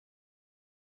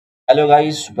Hello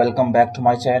guys, welcome back to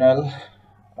my channel.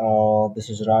 This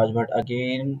is Raj Bhatt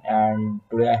again, and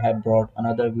today I have brought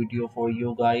another video for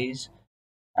you guys.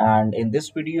 And in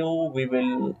this video we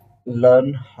will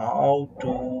learn how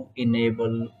to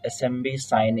enable SMB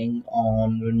signing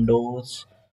on Windows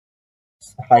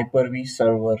Hyper-V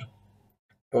Server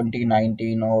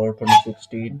 2019 or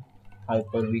 2016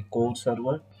 Hyper-V core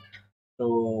server.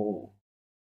 So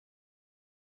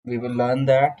we will learn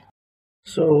that.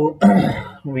 So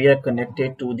we are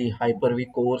connected to the Hyper-V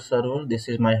core server. This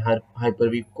is my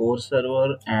Hyper-V core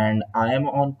server, and I am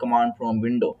on command from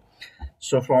window.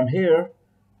 So from here,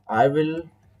 I will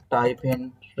type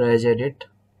in regedit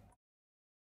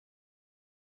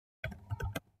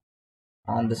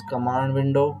on this command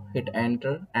window, hit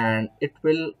enter, and it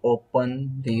will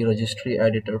open the registry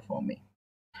editor for me.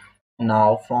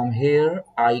 Now from here,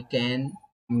 I can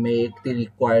make the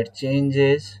required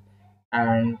changes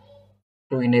and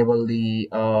to enable the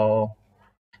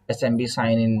SMB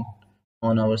sign in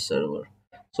on our server.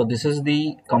 So this is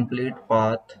the complete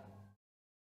path.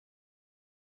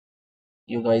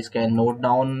 You guys can note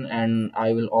down, and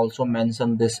I will also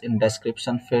mention this in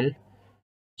description field.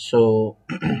 So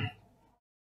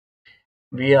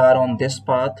we are on this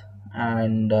path,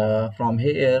 and from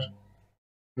here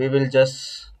we will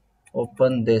just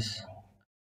open this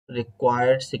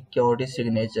required security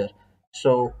signature.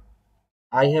 So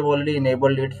I have already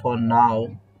enabled it for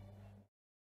now.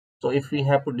 So if we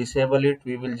have to disable it,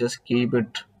 we will just keep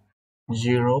it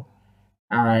 0.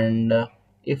 And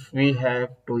if we have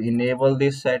to enable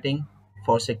this setting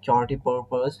for security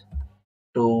purpose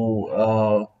to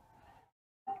uh,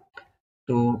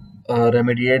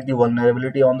 remediate the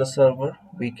vulnerability on the server,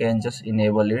 we can just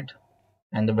enable it,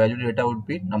 and the value data would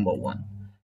be number 1.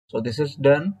 So this is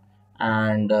done,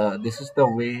 and this is the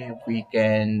way we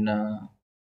can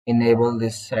enable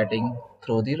this setting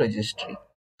through the registry.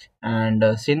 And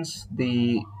since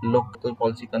the local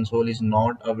policy console is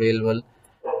not available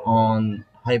on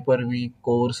Hyper-V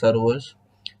core servers,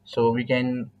 so we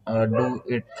can do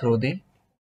it through the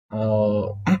uh,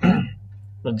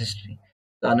 registry.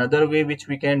 Another way which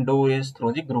we can do is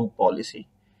through the group policy,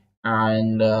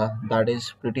 and that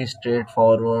is pretty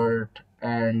straightforward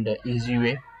and easy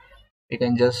way. We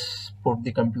can just put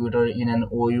the computer in an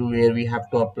OU where we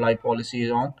have to apply policies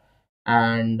on,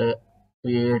 and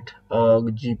create a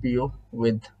GPU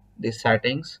with the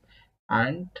settings,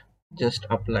 and just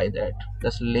apply that.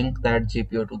 Just link that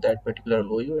GPU to that particular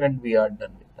OU, and we are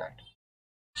done with that.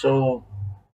 So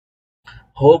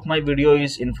hope my video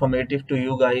is informative to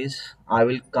you guys. I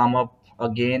will come up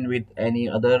again with any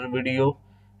other video,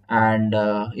 and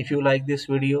if you like this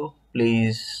video,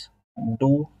 please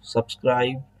do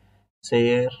subscribe,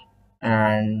 share,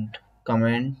 and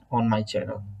comment on my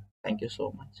channel. Thank you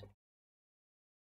so much.